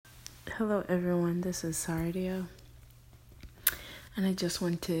Hello everyone, this is Sardia, and I just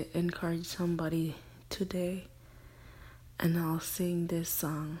want to encourage somebody today, and I'll sing this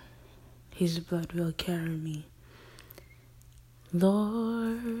song, His Blood Will Carry Me.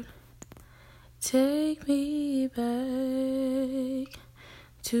 Lord, take me back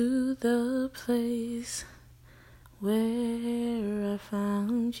to the place where I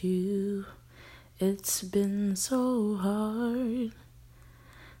found you. It's been so hard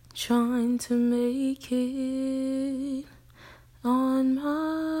trying to make it on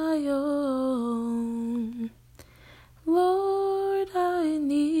my own. Lord, I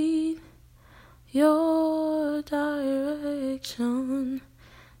need your direction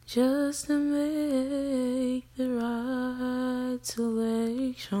just to make the right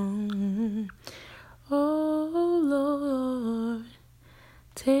selection. Oh Lord,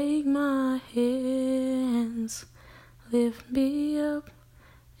 take my hands, lift me up,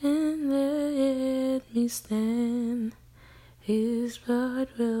 and let me stand. His blood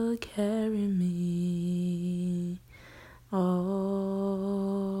will carry me all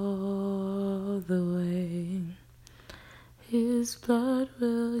the way. His blood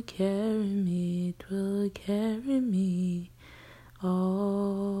will carry me, it will carry me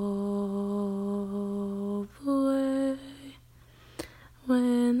all the way.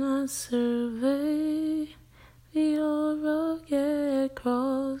 When I survey the old rugged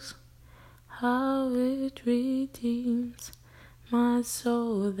cross, how it redeems my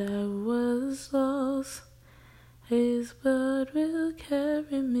soul that was lost. His blood will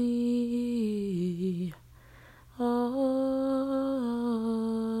carry me all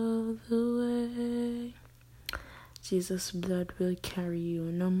the way. Jesus' blood will carry you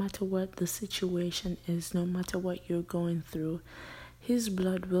no matter what the situation is, no matter what you're going through. His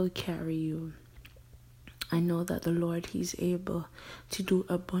blood will carry you. I know that the Lord, He's able to do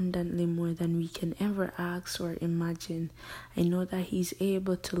abundantly more than we can ever ask or imagine. I know that He's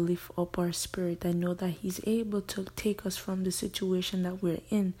able to lift up our spirit. I know that He's able to take us from the situation that we're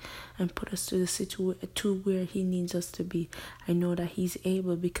in and put us to the to where He needs us to be. I know that He's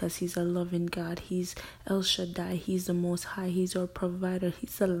able because He's a loving God. He's El Shaddai. He's the Most High. He's our provider.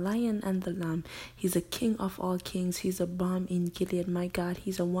 He's the Lion and the Lamb. He's a King of all kings. He's a balm in Gilead. My God,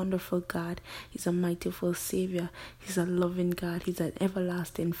 He's a wonderful God. He's a mightiful Savior. He's a loving God. He's an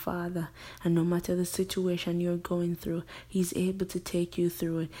everlasting Father. And no matter the situation you're going through, He's able to take you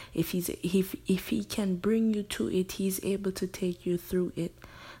through it. If He can bring you to it, He's able to take you through it.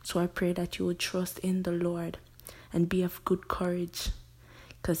 So I pray that you will trust in the Lord and be of good courage,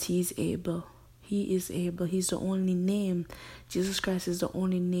 because He's able. He is able. He's the only name. Jesus Christ is the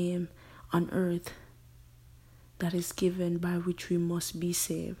only name on earth that is given by which we must be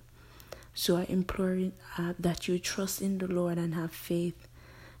saved. So I implore that you trust in the Lord and have faith,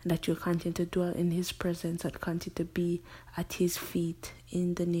 and that you continue to dwell in His presence and continue to be at His feet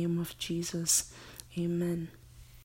in the name of Jesus. Amen.